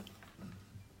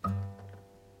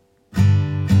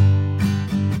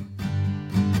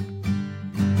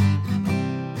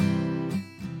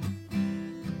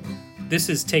This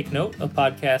is Take Note, a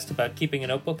podcast about keeping a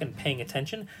notebook and paying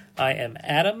attention. I am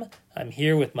Adam. I'm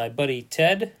here with my buddy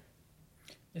Ted.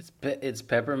 It's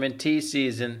peppermint tea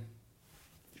season.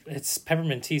 It's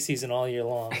peppermint tea season all year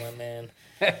long, my man.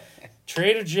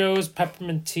 Trader Joe's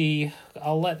peppermint tea.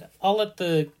 I'll let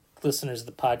the listeners of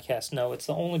the podcast know it's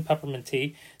the only peppermint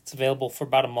tea. It's available for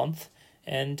about a month,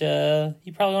 and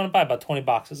you probably want to buy about 20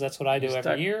 boxes. That's what I do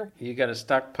every year. You got a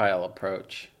stockpile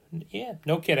approach. Yeah,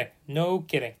 no kidding.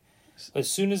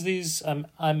 As soon as these,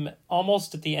 I'm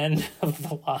almost at the end of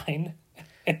the line.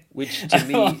 Which to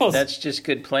me, that's just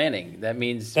good planning. That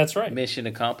means that's right. Mission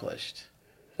accomplished.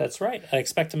 That's right. I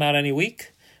expect them out any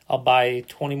week. I'll buy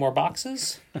 20 more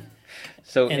boxes.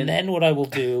 Then what I will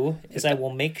do is I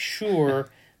will make sure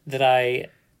that I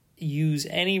use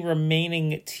any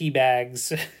remaining tea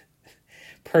bags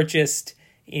purchased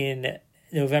in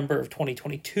November of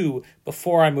 2022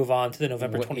 before I move on to the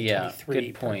November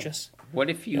 2023 purchase. What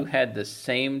if you had the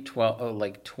same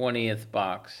 20th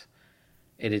box?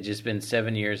 It had just been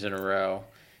 7 years in a row.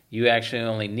 You actually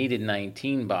only needed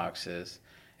 19 boxes.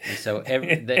 And so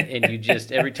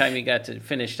every time you got to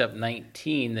finished up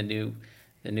 19, the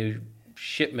new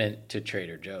shipment to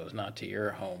Trader Joe's, not to your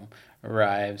home,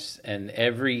 arrives, and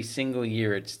every single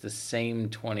year it's the same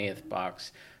 20th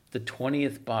box. The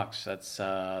 20th box, that's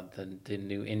the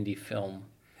new indie film,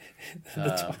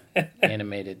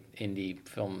 animated indie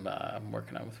film I'm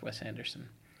working on with Wes Anderson.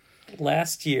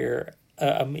 Last year,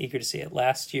 I'm eager to see it.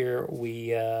 Last year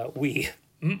we I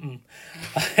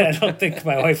don't think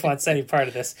my wife wants any part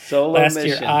of this. Last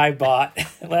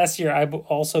year I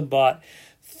also bought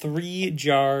 3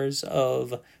 jars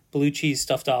of blue cheese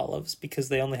stuffed olives because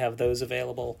they only have those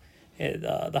available at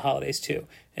the holidays too.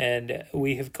 And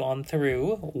we have gone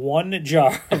through 1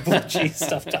 jar of blue cheese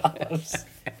stuffed olives.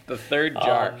 The 3rd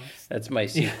jar. That's my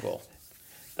sequel.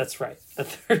 That's right. The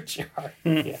 3rd jar.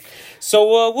 Yeah.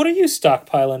 So what are you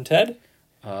stockpiling, Ted?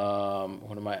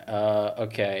 What am I?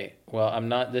 Okay. Well, I'm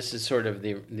not. This is sort of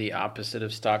the opposite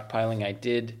of stockpiling.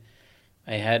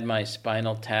 I had my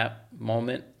Spinal Tap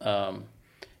moment.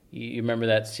 You remember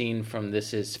that scene from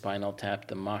This Is Spinal Tap,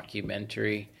 the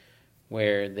mockumentary,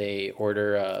 where they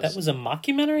order That was a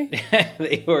mockumentary?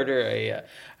 They order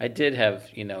I did have,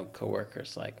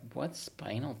 coworkers like, what's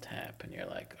Spinal Tap? And you're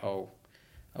like, oh,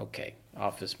 okay,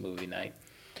 office movie night.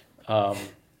 Where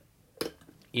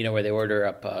they order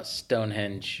up a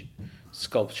Stonehenge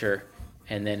sculpture,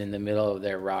 and then in the middle of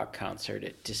their rock concert,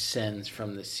 it descends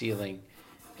from the ceiling,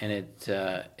 and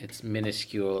it's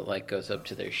minuscule. It like goes up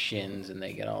to their shins, and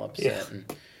they get all upset.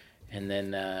 Yeah. And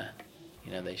then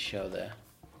they show the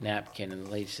napkin, and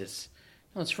the lady says,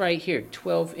 "No, it's right here,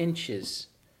 12 inches.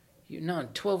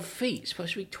 12 feet. It's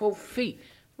supposed to be 12 feet.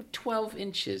 12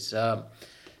 inches." So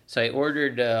I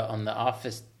ordered on the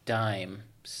office dime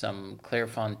some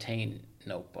Clairefontaine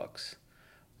notebooks.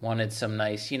 Wanted some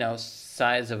nice,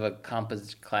 size of a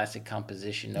classic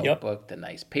composition notebook, the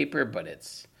nice paper, but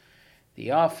it's the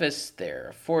office.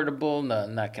 They're affordable,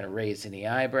 not going to raise any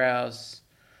eyebrows.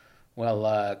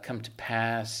 Well, come to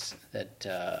pass that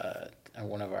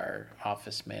one of our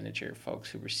office manager folks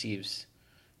who receives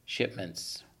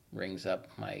shipments rings up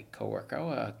my coworker.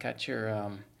 "Oh,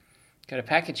 got a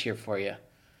package here for you."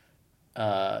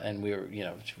 And we were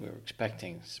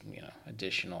expecting some,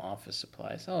 additional office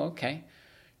supplies. "Oh, okay."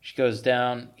 She goes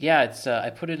down. "Yeah, it's I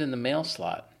put it in the mail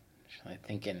slot." She's like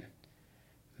thinking,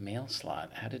 mail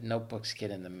slot? How did notebooks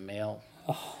get in the mail?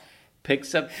 Oh.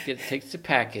 Takes the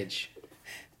package.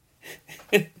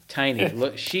 Tiny.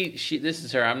 Look, she. This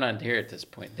is her. I'm not here at this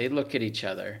point. They look at each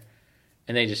other,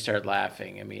 and they just start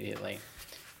laughing immediately.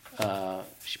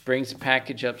 She brings the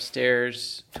package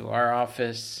upstairs to our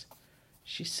office.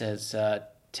 She says,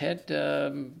 "Ted,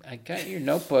 I got your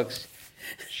notebooks."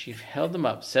 She held them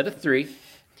up, set of 3.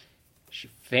 She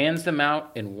fans them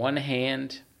out in one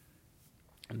hand.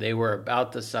 They were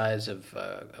about the size of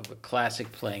a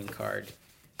classic playing card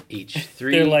each.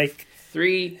 3. They're like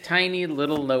 3 tiny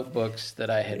little notebooks that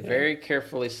I had very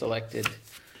carefully selected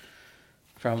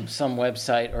from some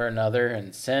website or another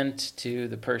and sent to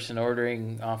the person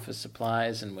ordering office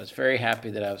supplies, and was very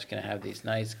happy that I was going to have these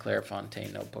nice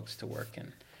Clairefontaine notebooks to work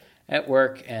in at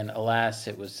work. And alas,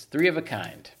 it was 3 of a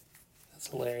kind. That's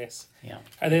hilarious. Yeah.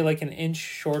 Are they like an inch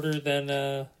shorter than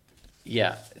than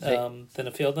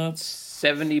a field notes?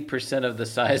 70% of the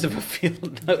size of a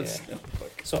field notes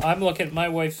notebook. So I'm looking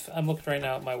right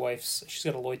now at my wife's. She's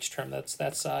got a Leuchtturm that's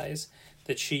that size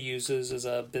that she uses as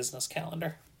a business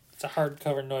calendar. It's a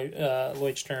hardcover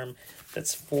Leuchtturm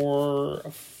that's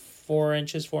 4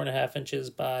 inches, 4.5 inches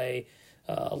by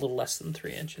a little less than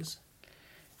 3 inches.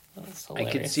 I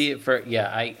could see it for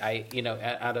I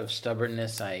out of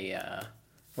stubbornness, I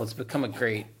Well, it's become a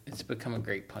great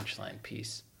punchline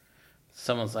piece.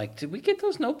 Someone's like, "Did we get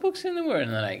those notebooks in the morning?"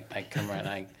 And then I come around,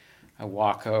 I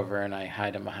walk over and I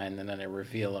hide them behind them, and then I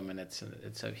reveal them, and it's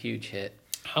a huge hit.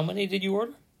 How many did you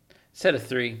order? Set of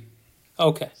 3.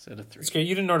 Okay. Set of 3. It's good.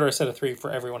 You didn't order a set of 3 for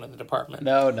everyone in the department.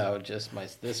 No, just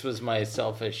this was my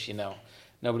selfish,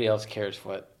 nobody else cares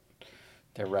what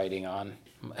they're writing on.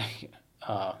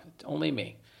 Only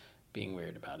me being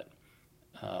weird about it.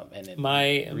 And it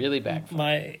really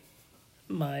backfired.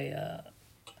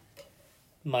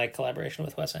 My collaboration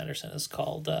with Wes Anderson is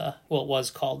called, it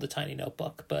was called The Tiny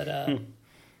Notebook, but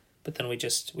then we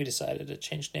decided to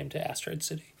change the name to Asteroid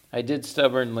City. I did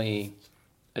stubbornly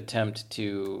attempt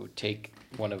to take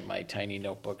one of my tiny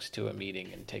notebooks to a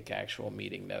meeting and take actual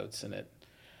meeting notes, and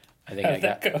I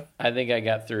think I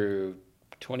got through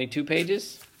 22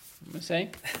 pages, I'm gonna say.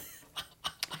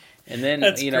 And then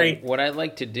great. What I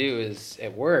like to do is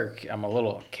at work, I'm a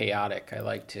little chaotic. I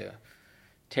like to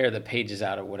tear the pages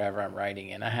out of whatever I'm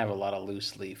writing in. I have a lot of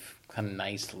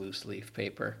nice loose leaf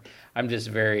paper. I'm just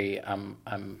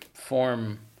I'm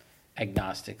form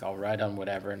agnostic. I'll write on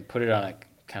whatever and put it on a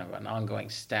kind of an ongoing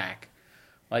stack.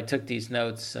 Well, I took these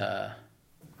notes in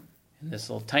this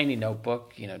little tiny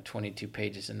notebook, 22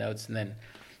 pages of notes, and then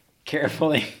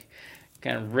carefully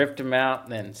kind of ripped them out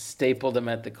and then stapled them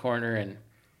at the corner and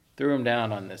threw them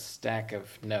down on this stack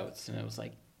of notes. And it was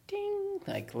like, ding,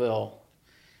 like little,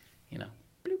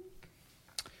 bloop.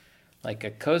 Like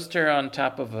a coaster on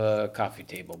top of a coffee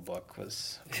table book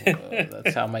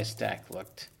that's how my stack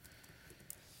looked.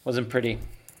 Wasn't pretty.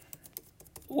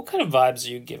 What kind of vibes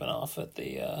are you giving off at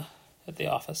the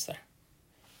office there?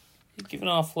 You giving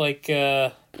off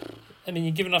you're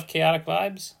giving off chaotic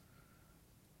vibes?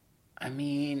 I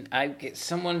mean,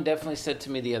 someone definitely said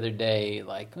to me the other day,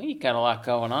 like, well, you got a lot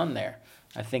going on there.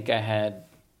 I think I had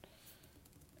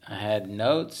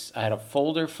notes. I had a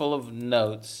folder full of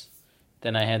notes.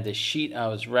 Then I had the sheet I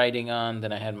was writing on.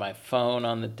 Then I had my phone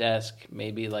on the desk.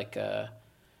 Maybe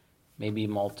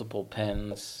multiple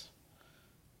pens.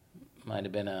 Might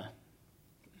have been a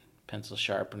pencil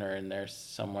sharpener in there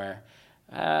somewhere.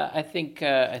 I think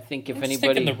if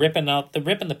anybody ripping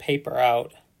the paper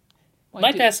out. Well,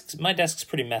 my desk's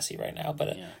pretty messy right now,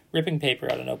 but ripping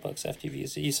paper out of notebooks after you've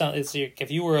used it,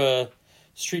 if you were a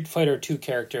Street Fighter 2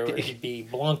 character, you'd be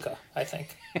Blanca, I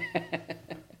think.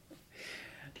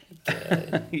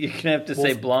 You're gonna have to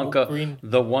say Blanca,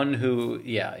 the one who.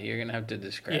 Yeah, you're gonna have to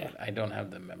describe it. I don't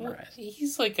have them memorized. Well,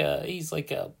 he's like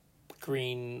a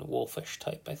green wolfish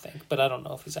type, I think, but I don't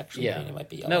know if he's actually green. He might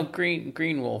be yellow. No,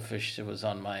 green wolfish. It was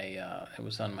on my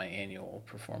annual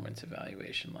performance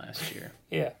evaluation last year.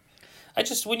 Yeah.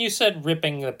 When you said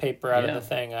ripping the paper out of the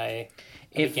thing, I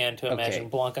began to imagine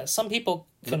Blanca. Some people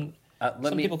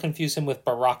confuse him with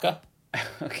Baraka.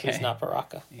 Okay, he's not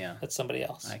Baraka. Yeah, that's somebody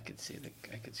else. I could see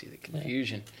the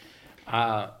confusion.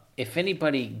 Yeah. If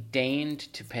anybody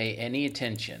deigned to pay any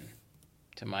attention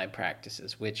to my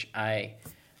practices, which I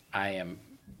am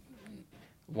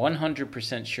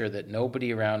 100% sure that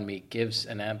nobody around me gives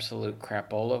an absolute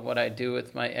crapola of what I do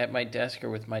at my desk or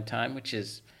with my time, which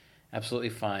is absolutely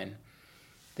fine.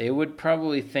 They would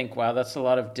probably think, wow, that's a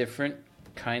lot of different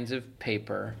kinds of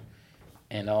paper.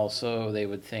 And also they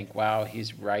would think, wow,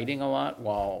 he's writing a lot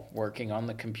while working on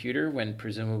the computer when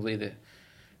presumably the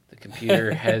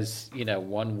computer has,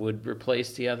 one would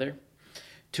replace the other.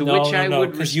 To which I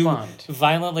would respond. You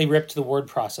violently ripped the word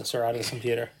processor out of the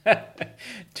computer.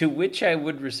 To which I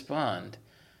would respond,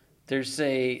 there's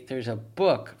a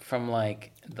book from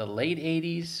like the late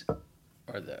 80s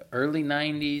or the early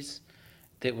 90s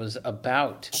that was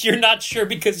about... You're not sure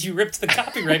because you ripped the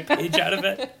copyright page out of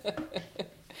it?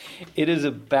 It is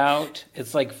about...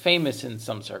 It's like famous in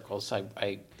some circles.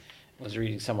 I was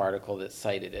reading some article that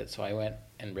cited it, so I went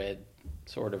and read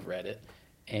it.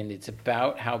 And it's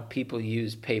about how people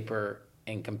use paper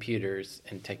and computers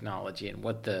and technology and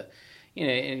what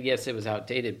and yes, it was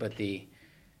outdated, but the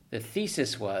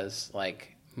thesis was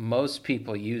like most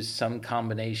people use some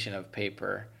combination of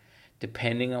paper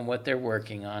depending on what they're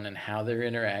working on and how they're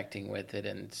interacting with it,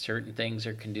 and certain things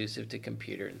are conducive to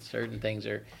computer and certain things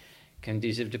are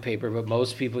conducive to paper, but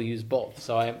most people use both.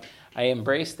 So I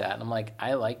embrace that. And I'm like,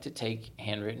 I like to take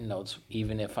handwritten notes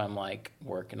even if I'm like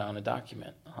working on a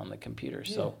document on the computer.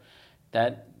 Yeah. So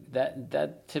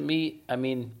that to me, I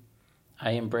mean,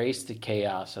 I embrace the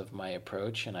chaos of my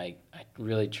approach, and I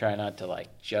really try not to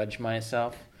like judge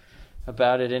myself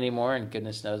about it anymore. And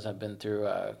goodness knows I've been through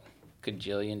a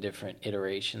gajillion different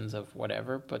iterations of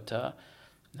whatever, but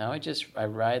now I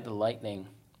ride the lightning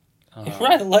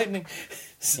Ride lightning.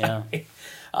 Yeah.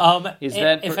 Is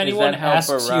that how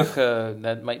Baraka?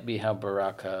 That might be how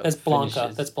Baraka. That's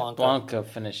Blanca. That's Blanca. Blanca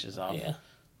finishes off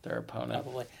their opponent.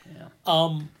 Probably.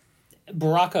 Yeah.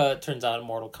 Baraka turns out a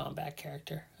Mortal Kombat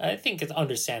character. I think it's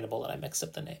understandable that I mixed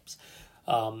up the names.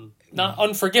 Not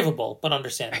unforgivable, but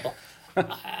understandable.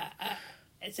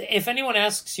 If anyone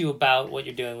asks you about what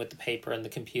you're doing with the paper and the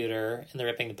computer and they're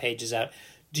ripping the pages out,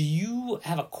 do you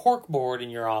have a cork board in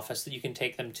your office that you can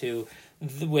take them to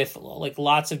with like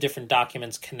lots of different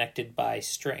documents connected by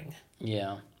string?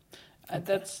 Yeah.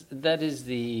 That's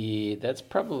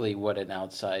probably what an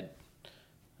outside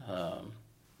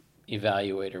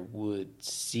evaluator would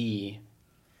see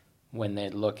when they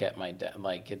look at my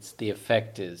the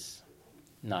effect is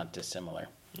not dissimilar.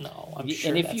 No, I'm sure.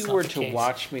 And if you were to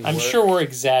watch me work, I'm sure we're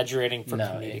exaggerating for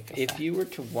comedic effect. If you were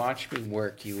to watch me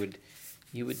work, you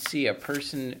would see a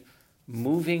person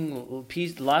moving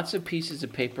lots of pieces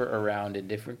of paper around in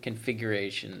different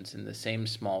configurations in the same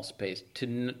small space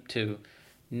to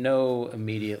no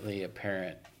immediately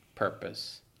apparent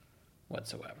purpose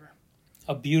whatsoever.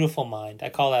 A beautiful mind. I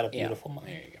call that a beautiful mind.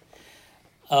 There you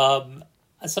go.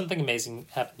 Something amazing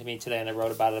happened to me today, and I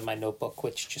wrote about it in my notebook,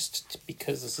 which just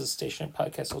because this is a stationary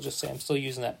podcast, I'll just say I'm still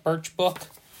using that Birch book,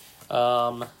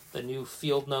 the new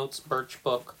Field Notes Birch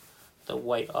book, the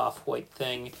white off-white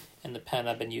thing, and the pen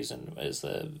I've been using is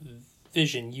the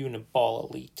Vision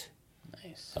Uniball Elite.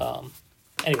 Nice.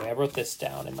 Anyway, I wrote this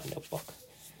down in my notebook.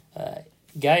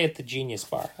 Guy at the Genius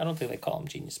Bar. I don't think they call them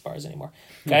Genius Bars anymore.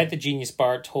 Guy at the Genius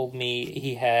Bar told me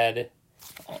he had...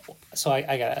 So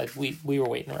we were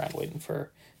waiting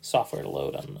for software to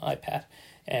load on the iPad,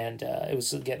 and it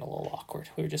was getting a little awkward.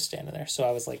 We were just standing there, so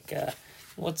I was like,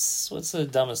 "What's the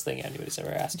dumbest thing anybody's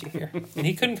ever asked you here?" And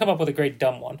he couldn't come up with a great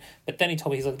dumb one. But then he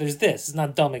told me, he's like, "There's this. It's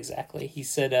not dumb exactly." He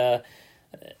said, a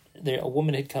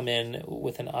woman had come in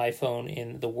with an iPhone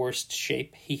in the worst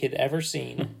shape he had ever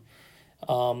seen,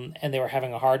 and they were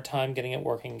having a hard time getting it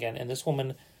working again. And this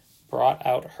woman brought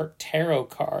out her tarot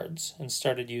cards and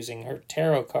started using her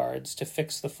tarot cards to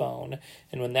fix the phone.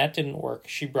 And when that didn't work,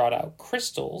 she brought out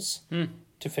crystals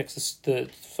to fix the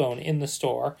phone in the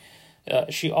store.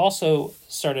 She also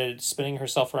started spinning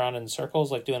herself around in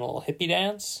circles, like doing a little hippie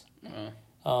dance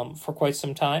for quite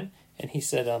some time. And he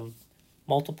said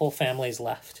multiple families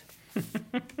left.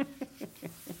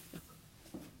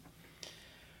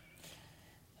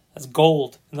 That's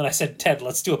gold. And then I said, Ted,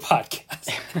 let's do a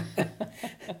podcast.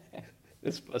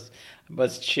 This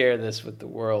must share this with the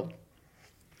world.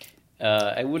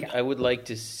 I would like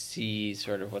to see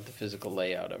sort of what the physical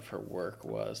layout of her work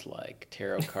was like.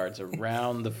 Tarot cards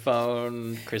around the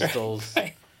phone, crystals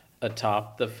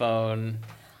atop the phone.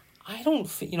 I don't,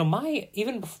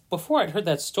 even before I'd heard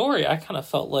that story, I kind of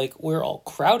felt like we're all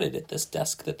crowded at this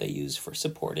desk that they use for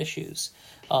support issues.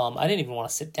 I didn't even want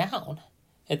to sit down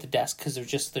at the desk because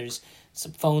there's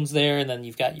some phones there, and then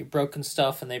you've got your broken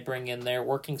stuff, and they bring in their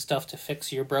working stuff to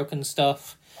fix your broken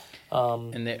stuff.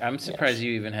 I'm surprised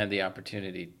you even had the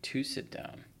opportunity to sit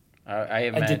down. I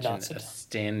imagine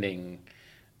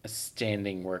a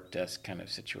standing work desk kind of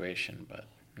situation, but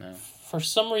no. For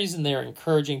some reason, they're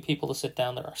encouraging people to sit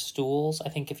down. There are stools. I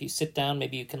think if you sit down,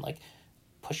 maybe you can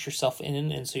push yourself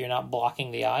in, and so you're not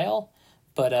blocking the aisle.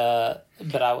 But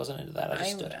I wasn't into that. I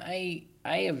just stood. I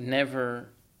have never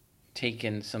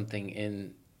taken something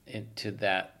into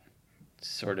that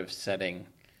sort of setting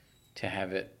to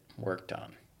have it worked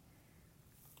on.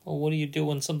 Well, what do you do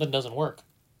when something doesn't work?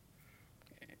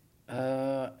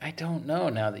 I don't know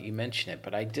now that you mention it,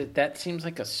 but that seems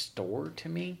like a store to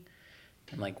me.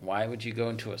 And why would you go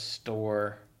into a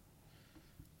store?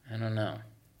 I don't know.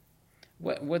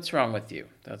 What's wrong with you?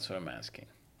 That's what I'm asking.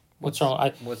 What's wrong? I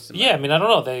don't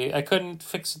know. I couldn't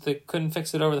fix it. They couldn't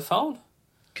fix it over the phone.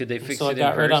 Could they fix it in person? So I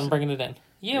got right on bringing it in.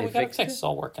 Yeah, we got it fixed. It's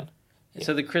all working. Yeah.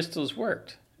 So the crystals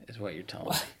worked, is what you're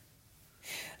telling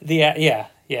me. Yeah.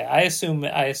 I assume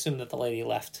that the lady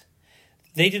left.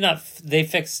 They did not. They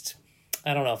fixed.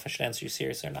 I don't know if I should answer you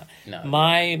seriously or not. No.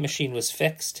 My machine was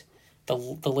fixed. The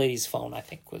lady's phone, I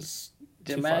think, was.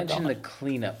 Imagine the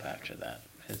cleanup after that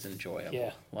is enjoyable.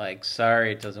 Yeah.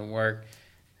 Sorry, it doesn't work.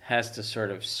 Has to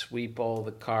sort of sweep all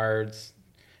the cards.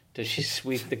 Does she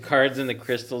sweep the cards and the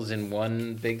crystals in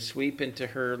one big sweep into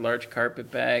her large carpet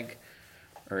bag?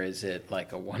 Or is it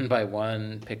a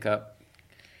one-by-one pickup?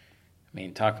 I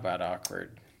mean, talk about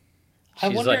awkward.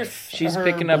 She's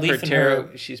picking up her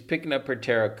tarot. She's picking up her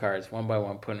tarot cards one by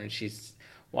one, putting.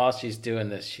 While she's doing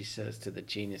this, she says to the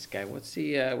genius guy, "What's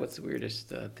the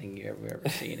weirdest thing you ever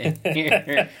seen in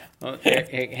here?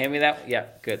 Hand me that. Yeah,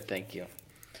 good, thank you."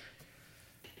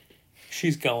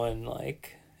 She's going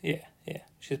yeah.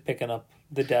 She's picking up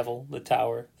the devil, the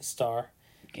tower, the star.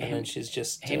 And then she's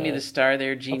just hand me the star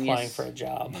there, genius. Applying for a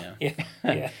job.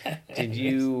 Yeah.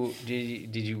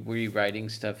 Were you writing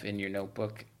stuff in your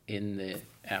notebook in the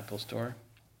Apple Store?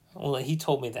 Well, he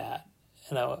told me that,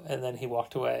 and then he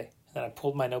walked away. And then I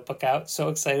pulled my notebook out, so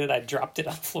excited I dropped it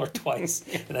on the floor twice,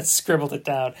 and then scribbled it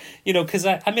down. Because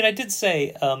I did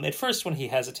say at first when he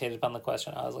hesitated on the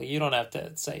question, I was like, you don't have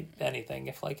to say anything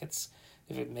if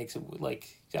it makes it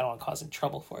like I don't want to cause any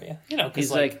trouble for you.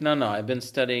 He's like, no, I've been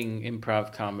studying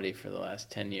improv comedy for the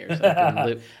last 10 years.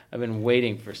 I've been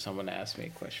waiting for someone to ask me a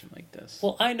question like this.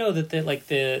 Well, I know that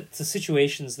the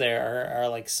situations there are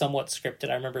like somewhat scripted.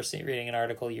 I remember reading an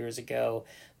article years ago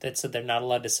that said they're not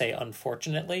allowed to say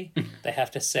unfortunately. They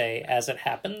have to say as it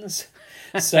happens.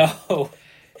 So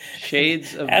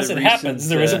shades of as the it recent, happens,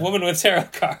 there is a woman with tarot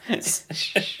cards.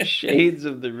 Shades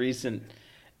of the recent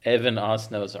Evan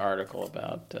Osno's article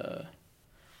about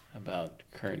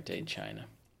current day China.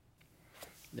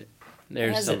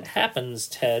 As it happens,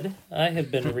 Ted, I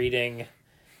have been reading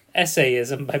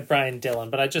Essayism by Brian Dillon,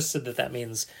 but I just said that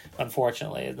means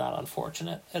unfortunately. It's not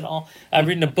unfortunate at all. I'm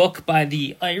reading a book by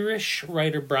the Irish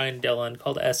writer Brian Dillon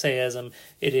called Essayism.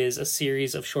 It is a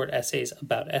series of short essays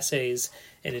about essays,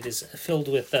 and it is filled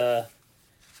with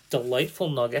delightful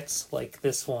nuggets like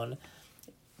this one.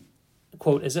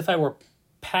 Quote, as if I were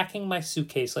packing my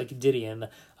suitcase like Didion,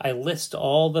 I list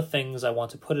all the things I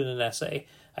want to put in an essay.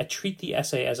 I treat the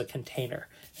essay as a container,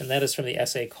 and that is from the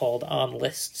essay called On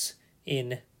Lists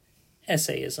in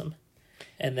Essayism.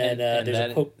 And then there's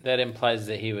a quote. That implies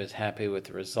that he was happy with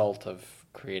the result of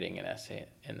creating an essay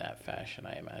in that fashion,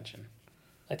 I imagine.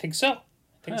 I think so.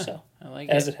 I like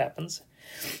as it happens.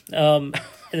 And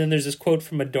then there's this quote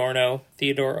from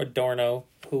Theodore Adorno,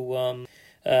 who wrote,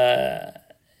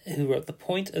 the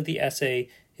point of the essay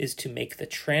is to make the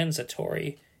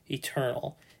transitory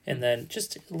eternal. And then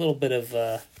just a little bit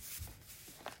of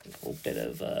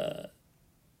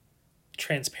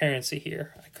transparency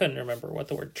here. I couldn't remember what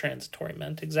the word transitory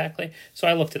meant exactly, so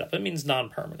I looked it up. It means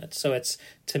non-permanent, so it's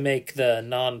to make the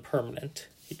non-permanent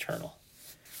eternal.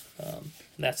 And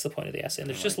that's the point of the essay. And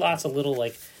there's just lots of little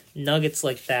like nuggets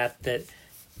like that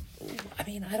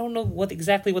I don't know what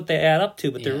they add up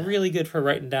to, but they're really good for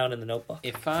writing down in the notebook.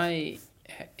 If I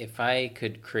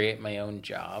could create my own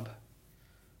job,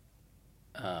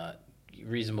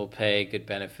 reasonable pay, good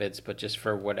benefits, but just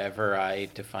for whatever I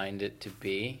defined it to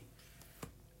be,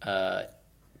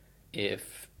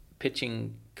 if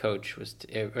pitching coach was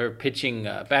or pitching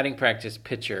batting practice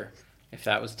pitcher, if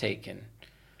that was taken,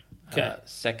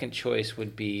 second choice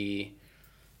would be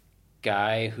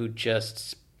guy who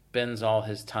just spends all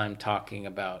his time talking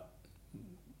about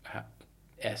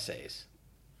essays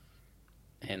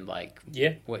and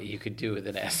what you could do with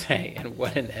an essay and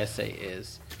what an essay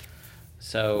is.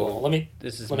 So let me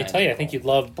tell you, I think you'd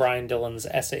love Brian Dillon's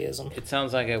Essayism. It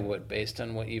sounds like I would, based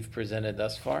on what you've presented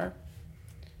thus far.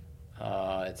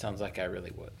 It sounds like I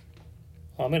really would.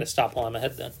 Well, I'm going to stop while I'm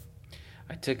ahead then.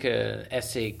 I took an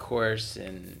essay course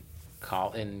in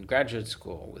graduate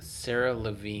school with Sarah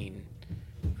Levine,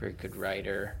 very good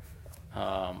writer,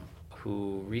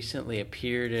 who recently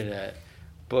appeared at a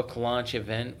book launch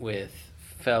event with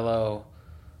fellow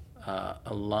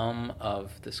alum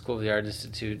of the School of the Art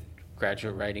Institute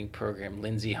graduate writing program,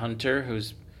 Lindsay Hunter,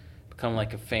 who's become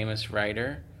like a famous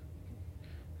writer,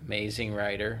 amazing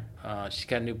writer. She's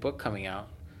got a new book coming out.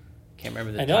 Can't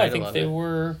remember the title of it. I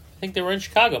think they were in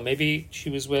Chicago. Maybe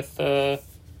she was with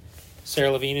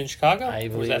Sarah Levine in Chicago?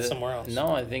 Or was that somewhere else? No,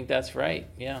 I think that's right.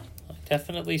 Yeah. I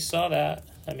definitely saw that.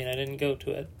 I mean, I didn't go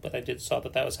to it, but I saw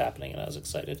that was happening, and I was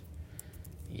excited.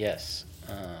 Yes.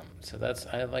 So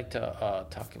I like to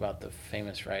talk about the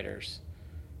famous writers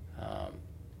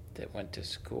that went to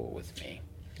school with me,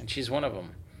 and she's one of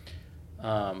them.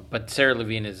 But Sarah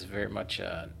Levine is very much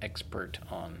an expert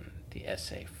on the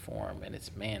essay form, and it's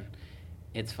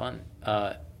fun.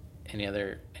 Any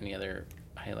other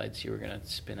highlights you were going to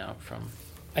spin out from?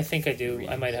 I think I do.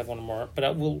 Readings? I might have one more,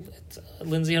 but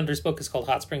Lindsay Hunter's book is called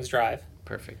Hot Springs Drive.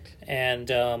 Perfect. And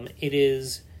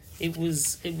it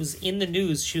was in the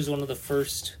news. She was one of the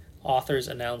first authors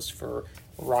announced for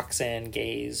Roxane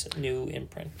Gay's new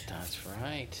imprint. That's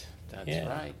right.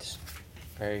 Right.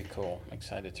 Very cool. I'm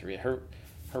excited to read her.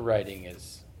 Her writing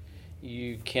is,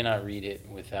 you cannot read it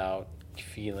without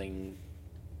feeling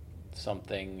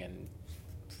something, and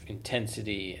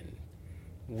intensity and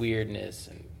weirdness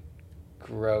and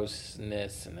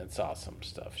grossness, and it's awesome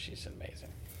stuff. She's amazing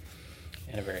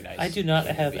and a very nice. I do not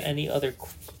have any other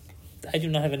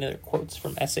quotes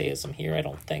from Essayism here, I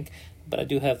don't think, but I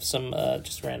do have some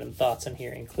just random thoughts in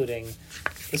here, including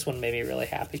this one made me really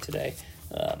happy today.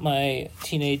 My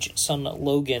teenage son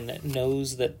Logan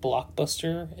knows that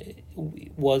Blockbuster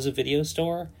was a video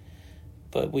store,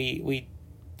 but we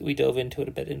dove into it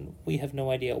a bit, and we have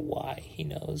no idea why he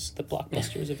knows that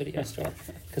Blockbuster is a video store,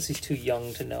 because he's too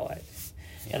young to know it.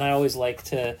 And I always like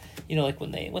to, like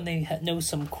when they know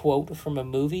some quote from a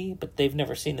movie, but they've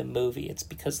never seen the movie, it's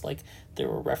because like there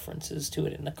were references to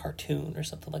it in a cartoon or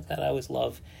something like that. I always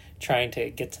love trying to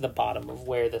get to the bottom of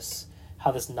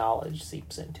how this knowledge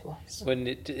seeps into us.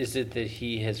 Is it that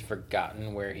he has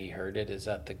forgotten where he heard it? Is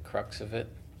that the crux of it?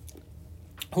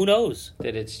 Who knows?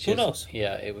 That it's just, who knows?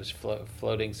 Yeah, it was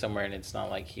floating somewhere, and it's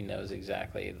not like he knows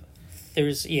exactly.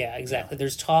 Exactly.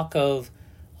 There's talk of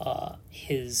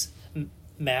his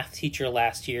math teacher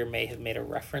last year may have made a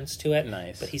reference to it.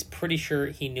 Nice. But he's pretty sure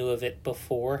he knew of it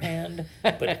beforehand.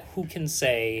 But who can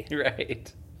say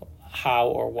right how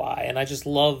or why? And I just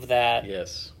love that.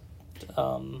 Yes.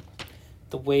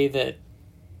 The way that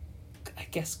I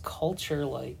guess culture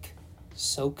like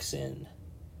soaks in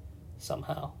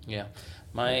somehow. Yeah.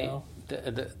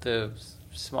 The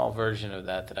small version of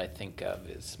that I think of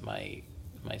is my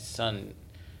son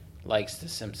likes The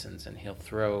Simpsons, and he'll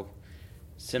throw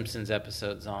Simpsons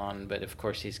episodes on, but of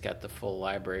course he's got the full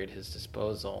library at his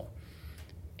disposal,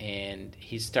 and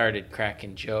he started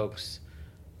cracking jokes,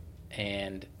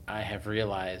 and I have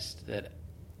realized that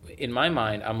in my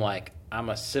mind I'm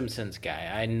a Simpsons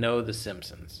guy. I know The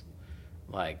Simpsons.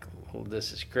 Like, well,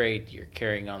 this is great, you're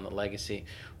carrying on the legacy.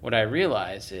 What I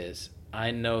realize is I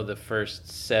know the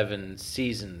first 7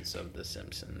 seasons of The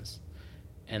Simpsons,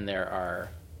 and there are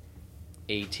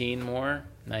 18 more,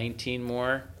 19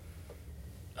 more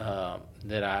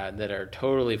that are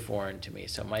totally foreign to me.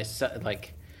 So my son,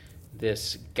 like,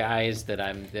 this guy's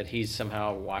that he's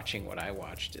somehow watching what I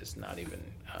watched is not even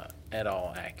at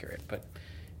all accurate. But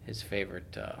his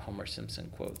favorite Homer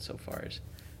Simpson quote so far is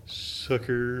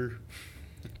 "sucker."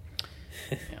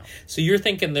 Yeah. So you're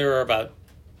thinking there are about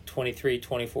 23,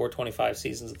 24, 25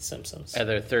 seasons of The Simpsons? Are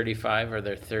there 35 or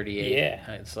there 38?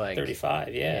 Yeah, it's like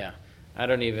 35. Yeah. I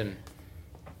don't even.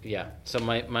 Yeah, so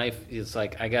my it's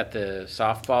like I got the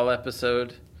softball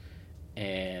episode,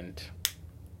 and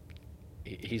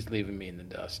he's leaving me in the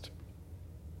dust.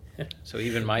 So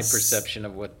even my perception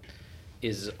of what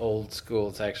is old school,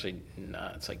 it's actually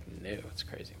not. It's like new. It's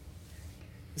crazy.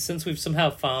 Since we've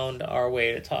somehow found our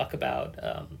way to talk about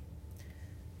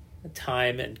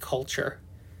time and culture,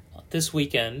 this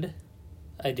weekend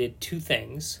I did 2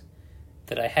 things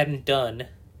that I hadn't done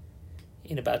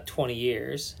in about 20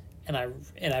 years. And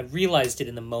I realized it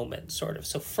in the moment, sort of.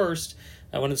 So first,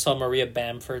 I went and saw Maria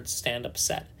Bamford's stand-up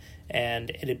set. And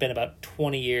it had been about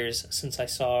 20 years since I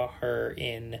saw her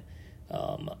in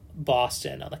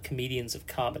Boston on the Comedians of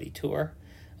Comedy tour.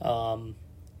 And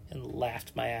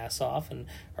laughed my ass off. And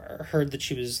heard that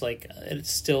she was, like,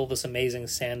 still this amazing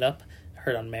stand-up.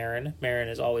 Heard on Marin. Marin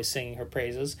is always singing her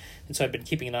praises. And so I've been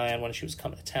keeping an eye on when she was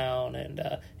coming to town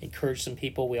and encouraged some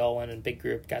people. We all went in a big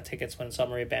group, got tickets, went and saw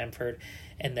Maria Bamford.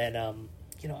 And then, I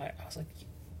was like,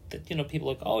 people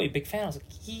are like, oh, you're a big fan. I was like,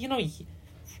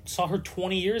 saw her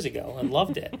 20 years ago and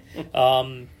loved it.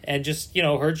 And just,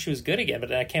 heard she was good again.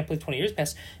 But I can't believe 20 years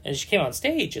passed. And she came on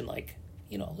stage and, like,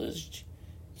 this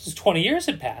 20 years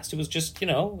had passed. It was just,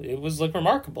 it was, like,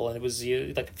 remarkable. And it was,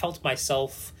 like, I felt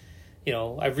myself...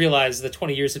 I realized that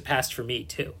 20 years had passed for me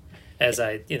too, as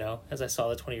I saw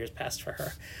the 20 years passed for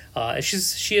her.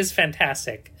 She is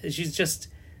fantastic. She's just,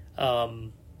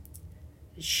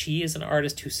 she is an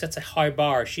artist who sets a high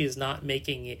bar. She is not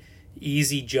making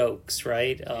easy jokes,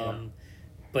 right?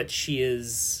 But she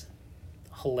is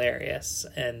hilarious,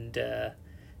 and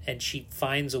she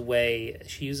finds a way.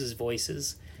 She uses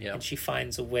voices, and she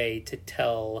finds a way to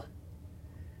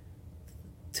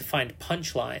find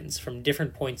punchlines from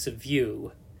different points of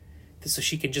view, so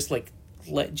she can just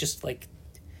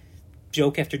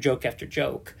joke after joke after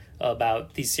joke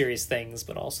about these serious things,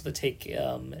 but also to take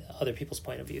other people's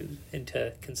point of view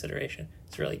into consideration.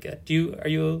 It's really good. Do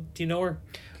you know her?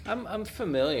 I'm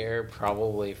familiar,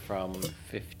 probably from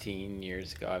 15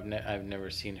 years ago. I've never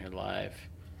seen her live.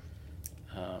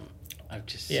 I've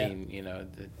just seen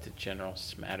the general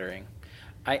smattering.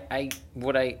 I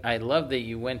love that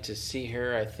you went to see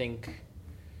her. I think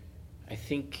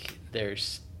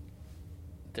there's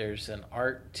an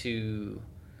art to,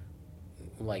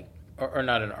 like, or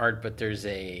not an art, but there's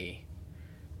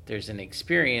an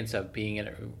experience of being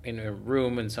in a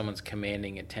room and someone's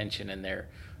commanding attention, and they're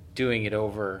doing it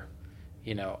over,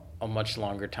 a much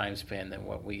longer time span than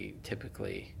what we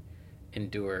typically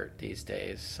endure these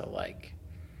days. So, like,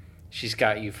 she's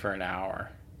got you for an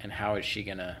hour, and how is she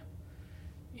gonna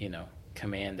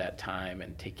command that time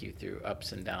and take you through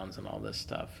ups and downs and all this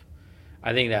stuff?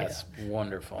 I think that's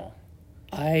wonderful.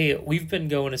 We've been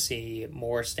going to see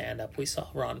more stand-up. We saw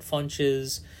Ron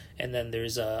Funches, and then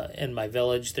there's in my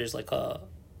village, there's like a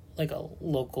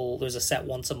local, there's a set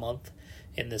once a month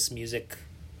in this music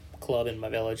club in my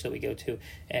village that we go to.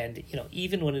 And,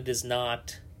 even when it is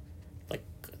not like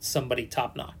somebody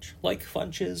top-notch, like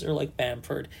Funches or like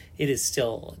Bamford, it is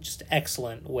still just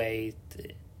excellent way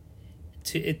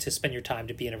to spend your time,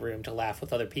 to be in a room, to laugh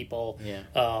with other people,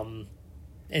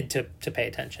 and to pay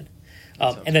attention.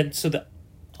 And then, so the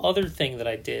other thing that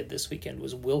I did this weekend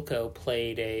was Wilco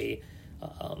played a,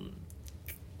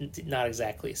 not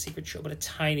exactly a secret show, but a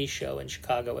tiny show in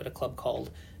Chicago at a club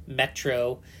called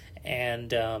Metro.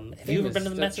 And have you ever been to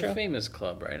the Metro? That's a famous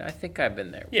club, right? I think I've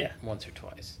been there once or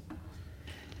twice.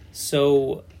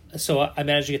 So I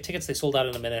managed to get tickets. They sold out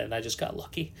in a minute, and I just got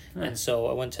lucky. Nice. And so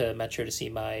I went to Metro to see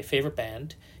my favorite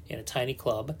band in a tiny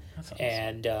club. That's awesome.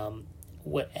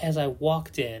 And as I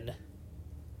walked in,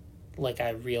 I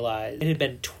realized it had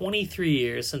been 23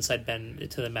 years since I'd been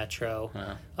to the Metro.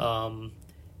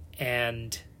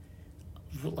 And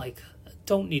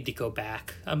don't need to go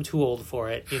back. I'm too old for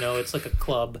it. It's like a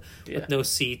club with no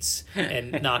seats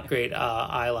and not great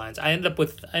eye lines. I ended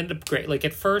up great.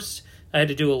 At first I had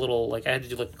to do a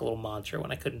little mantra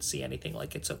when I couldn't see anything.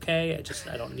 It's okay.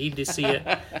 I don't need to see it.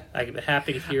 I'm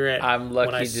happy to hear it. I'm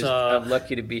lucky. I'm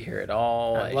lucky to be here at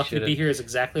all. I'm lucky to be here is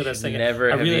exactly what I was thinking. Never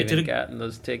have gotten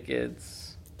those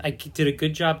tickets. I did a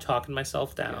good job talking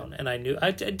myself down, and I knew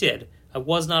I did. I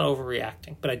was not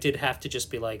overreacting, but I did have to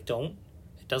just be like, "Don't.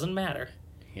 It doesn't matter.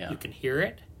 Yeah. You can hear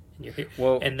it, and you're here."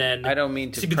 Well, and then I don't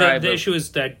mean to. The issue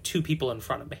is that two people in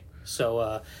front of me,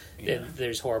 so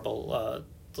there's horrible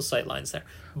the sight lines there.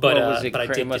 But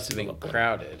it must have been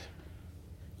crowded.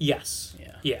 Yes.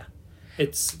 Yeah.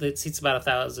 It seats about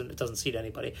 1,000. It doesn't seat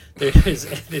anybody.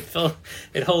 It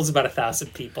holds about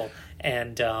 1,000 people,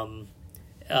 and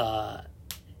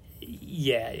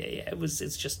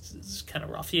It's kind of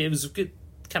rough. Yeah, it was good.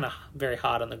 Kind of very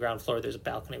hot on the ground floor. There's a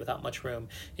balcony without much room,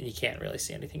 and you can't really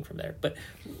see anything from there. But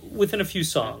within a few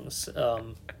songs,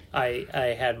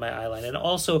 I had my eye line, and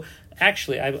also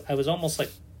actually I was almost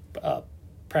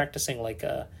practicing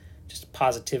just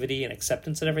positivity and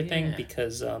acceptance and everything,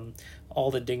 because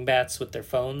all the dingbats with their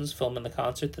phones filming the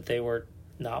concert that they were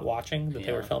not watching, that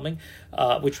they were filming,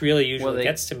 which really usually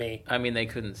gets to me. I mean, they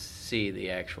couldn't see the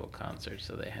actual concert,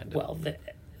 so they had to... Well,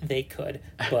 they could,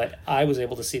 but I was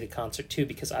able to see the concert too,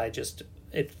 because I just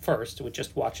at first would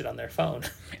just watch it on their phone,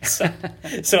 so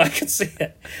I could see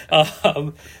it.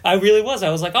 I really was. I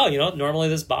was like, normally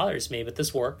this bothers me, but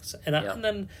this works, and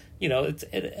then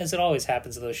as it always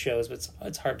happens in those shows, but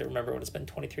it's hard to remember when it's been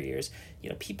 23 years.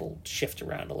 People shift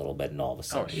around a little bit, and all of a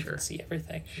sudden you can see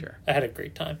everything. Sure, I had a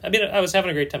great time. I mean, I was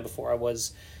having a great time before. I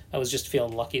was just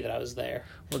feeling lucky that I was there.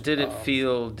 Well, did it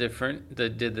feel different?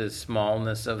 Did the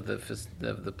smallness of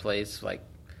the place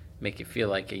make it feel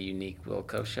like a unique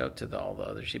Wilco show to all the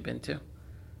others you've been to?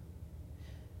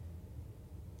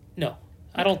 No,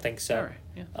 I don't think so. All right.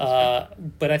 Yeah,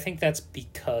 but I think that's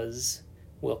because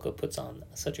Wilco puts on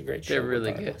such a great show. They're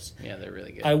really good. Yeah, they're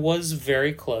really good. I was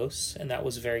very close, and that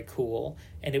was very cool.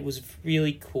 And it was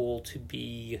really cool to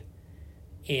be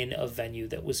in a venue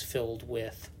that was filled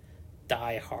with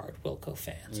die-hard Wilco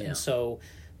fans. Yeah. And so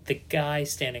the guy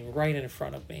standing right in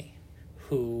front of me,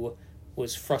 who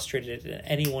was frustrated at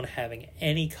anyone having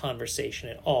any conversation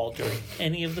at all during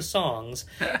any of the songs,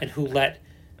 and who let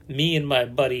me and my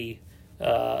buddy,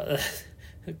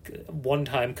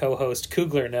 one-time co-host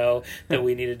Kugler, know that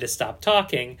we needed to stop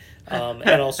talking,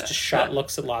 and also just shot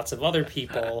looks at lots of other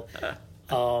people.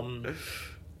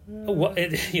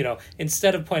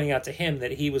 Instead of pointing out to him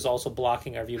that he was also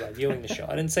blocking our view by viewing the show.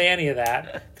 I didn't say any of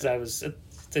that, because I was...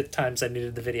 At times I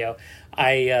needed the video.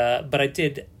 But I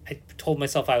did. I told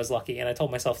myself I was lucky, and I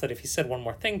told myself that if he said one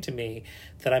more thing to me,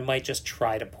 that I might just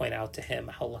try to point out to him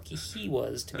how lucky he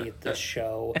was to be at this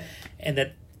show, and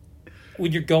that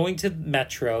when you're going to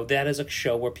Metro, that is a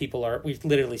show where we're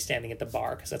literally standing at the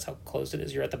bar, because that's how close it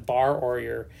is. You're at the bar or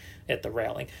you're at the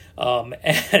railing,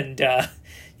 and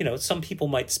some people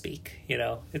might speak.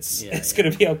 It's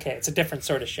going to be okay. It's a different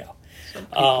sort of show. Some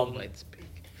people might speak.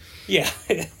 Yeah,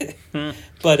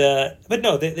 but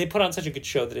no, they put on such a good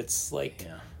show that it's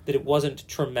that it wasn't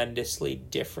tremendously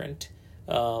different,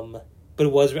 but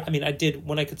it was. I mean, I did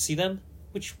when I could see them,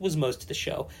 which was most of the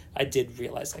show. I did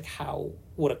realize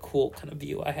what a cool kind of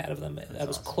view I had of them. I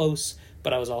was awesome. Close,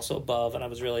 but I was also above, and I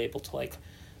was really able to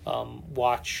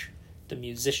watch the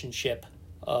musicianship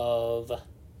of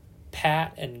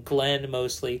Pat and Glenn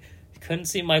mostly. Couldn't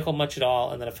see Michael much at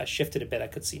all, and then if I shifted a bit, I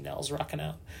could see Nels rocking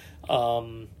out.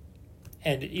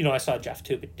 And, I saw Jeff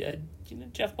too, but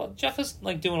Jeff is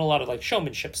like doing a lot of like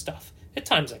showmanship stuff. At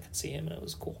times I could see him and it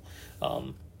was cool.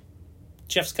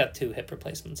 Jeff's got 2 hip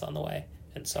replacements on the way,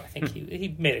 and so I think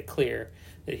he made it clear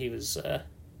that he was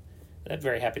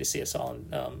very happy to see us all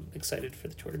and excited for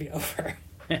the tour to be over.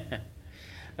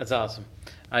 That's awesome.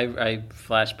 I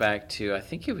flash back to, I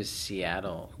think it was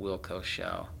Seattle Wilco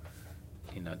show,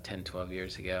 10, 12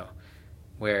 years ago,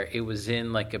 where it was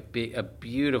in like a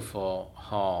beautiful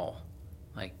hall,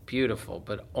 like beautiful,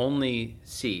 but only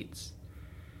seats.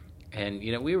 And,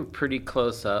 we were pretty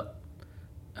close up,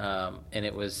 and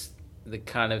it was the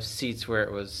kind of seats where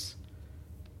it was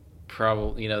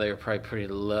probably, they were probably pretty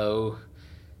low,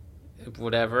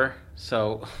 whatever.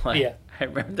 So, yeah. I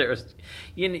remember there was,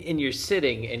 and you're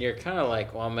sitting, and you're kind of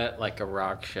like, well, I'm at like a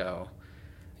rock show.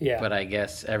 Yeah. But I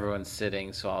guess everyone's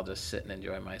sitting, so I'll just sit and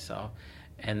enjoy myself.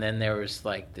 And then there was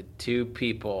like the 2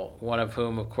 people, one of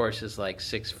whom, of course, is like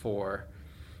 6'4",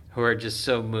 who are just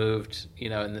so moved,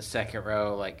 in the second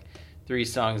row, like 3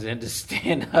 songs in, to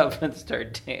stand up and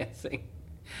start dancing.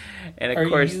 And of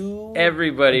course,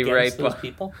 everybody right those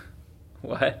people.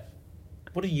 What?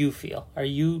 What do you feel?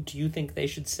 Do you think they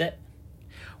should sit?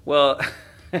 Well,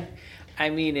 I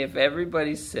mean, if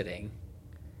everybody's sitting,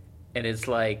 and it's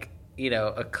like,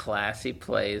 a classy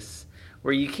place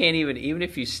where you can't even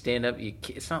if you stand up,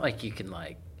 it's not like you can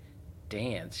like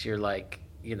dance. You're like,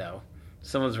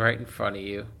 someone's right in front of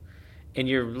you, and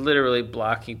you're literally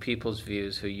blocking people's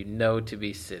views who to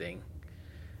be sitting.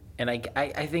 And I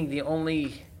think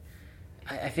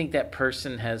I think that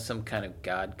person has some kind of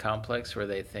God complex where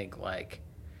they think like,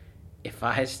 if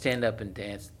I stand up and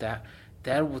dance, that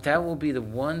will be the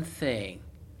one thing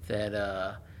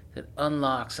that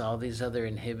unlocks all these other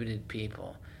inhibited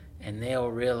people, and they'll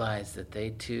realize that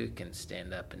they too can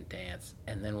stand up and dance,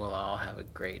 and then we'll all have a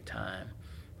great time.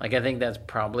 Like, I think that's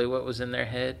probably what was in their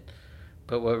head,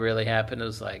 but what really happened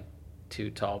was like 2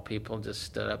 tall people just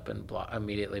stood up and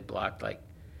immediately blocked like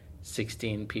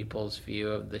 16 people's view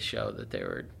of the show that they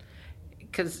were,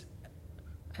 because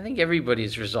I think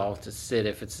everybody's resolved to sit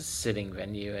if it's a sitting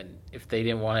venue, and if they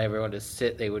didn't want everyone to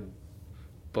sit, they would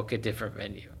book a different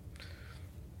venue.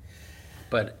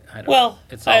 But I don't know.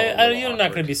 It's all you're not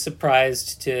going to be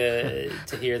surprised to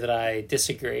hear that I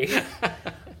disagree.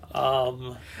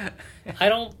 I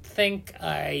don't think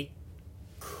I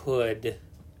could.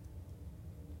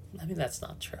 I mean, that's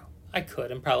not true. I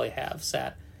could and probably have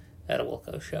sat at a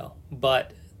Wilco show,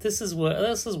 but this is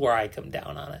where I come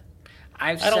down on it.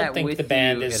 I don't think the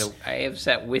band is. I have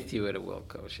sat with you at a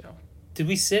Wilco show. Did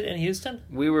we sit in Houston?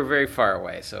 We were very far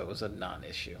away, so it was a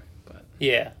non-issue. But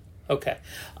yeah, okay,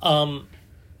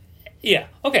 yeah,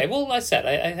 okay. Well, I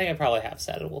think I probably have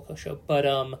sat at a Wilco show, but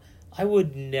I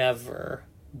would never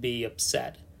be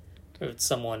upset with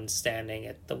someone standing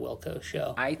at the Wilco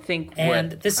show. I think,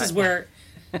 this is where.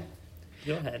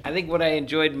 Go ahead. I think what I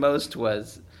enjoyed most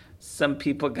was some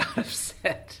people got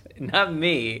upset. Not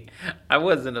me. I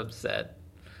wasn't upset.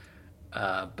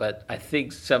 But I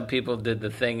think some people did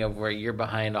the thing of where you're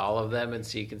behind all of them, and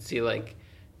so you can see like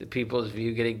the people's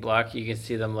view getting blocked. You can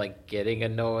see them like getting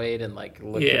annoyed and like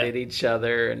looking at each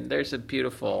other, and there's a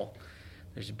beautiful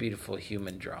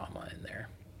human drama in there.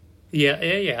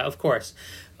 Yeah, of course.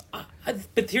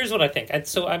 But here's what I think.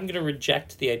 So I'm going to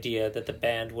reject the idea that the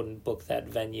band wouldn't book that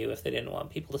venue if they didn't want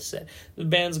people to sit. The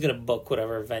band's going to book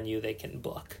whatever venue they can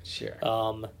book. Sure.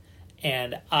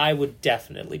 And I would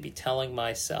definitely be telling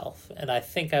myself, and I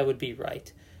think I would be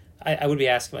right, I would be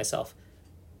asking myself,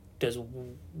 does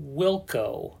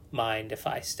Wilco mind if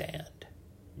I stand?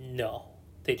 No,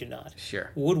 they do not.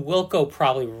 Sure. Would Wilco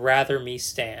probably rather me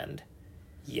stand?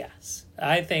 Yes.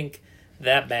 I think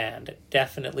that band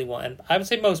definitely want, and I would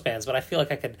say most bands, but I feel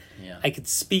like I could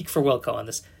speak for Wilco on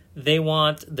this. They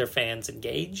want their fans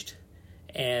engaged,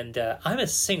 and I'm a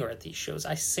singer at these shows.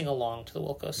 I sing along to the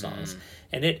Wilco songs,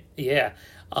 and it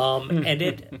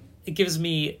gives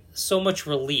me so much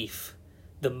relief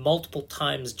the multiple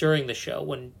times during the show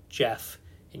when Jeff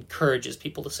encourages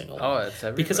people to sing along. Oh, it's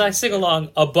everybody. Because I sing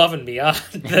along above and beyond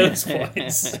those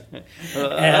points.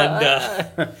 And,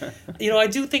 I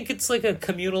do think it's like a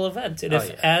communal event. And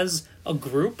as a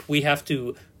group, we have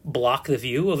to block the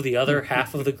view of the other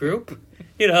half of the group,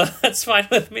 that's fine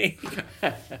with me.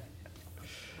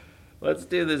 Let's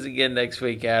do this again next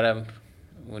week, Adam.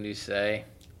 What do you say?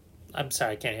 I'm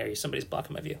sorry, I can't hear you. Somebody's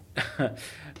blocking my view.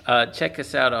 Check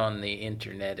us out on the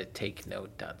internet at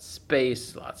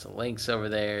takenote.space. Lots of links over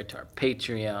there to our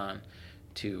Patreon,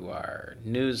 to our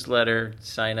newsletter.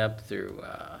 Sign up through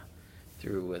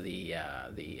the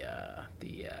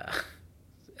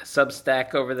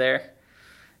Substack over there.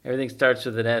 Everything starts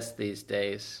with an S these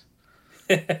days.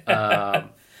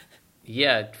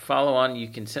 follow on. You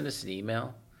can send us an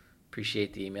email.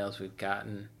 Appreciate the emails we've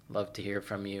gotten. Love to hear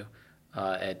from you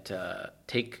at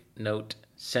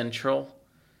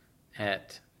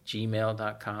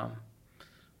takenotecentral@gmail.com.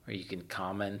 Or you can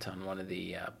comment on one of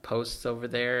the posts over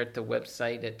there at the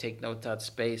website at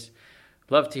takenote.space.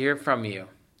 Love to hear from you.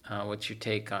 What's your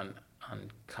take on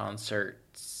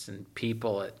concerts and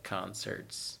people at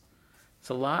concerts? It's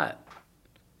a lot.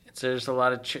 There's a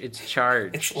lot of... it's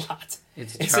charged. It's a lot.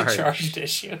 It's a charged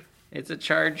issue. It's a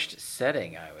charged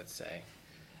setting, I would say.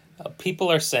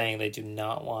 People are saying they do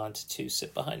not want to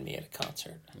sit behind me at a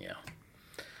concert. Yeah.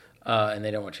 And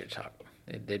they don't want you to talk.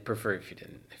 They'd prefer if you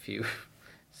didn't. If you...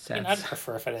 I'd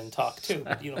prefer if I didn't talk too,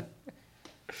 but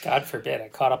God forbid, I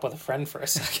caught up with a friend for a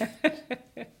second.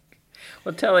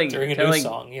 Well, telling new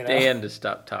song, Dan to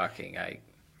stop talking,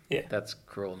 Yeah. That's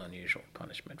cruel and unusual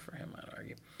punishment for him, I'd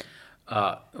argue.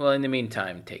 Well, in the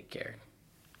meantime, take care.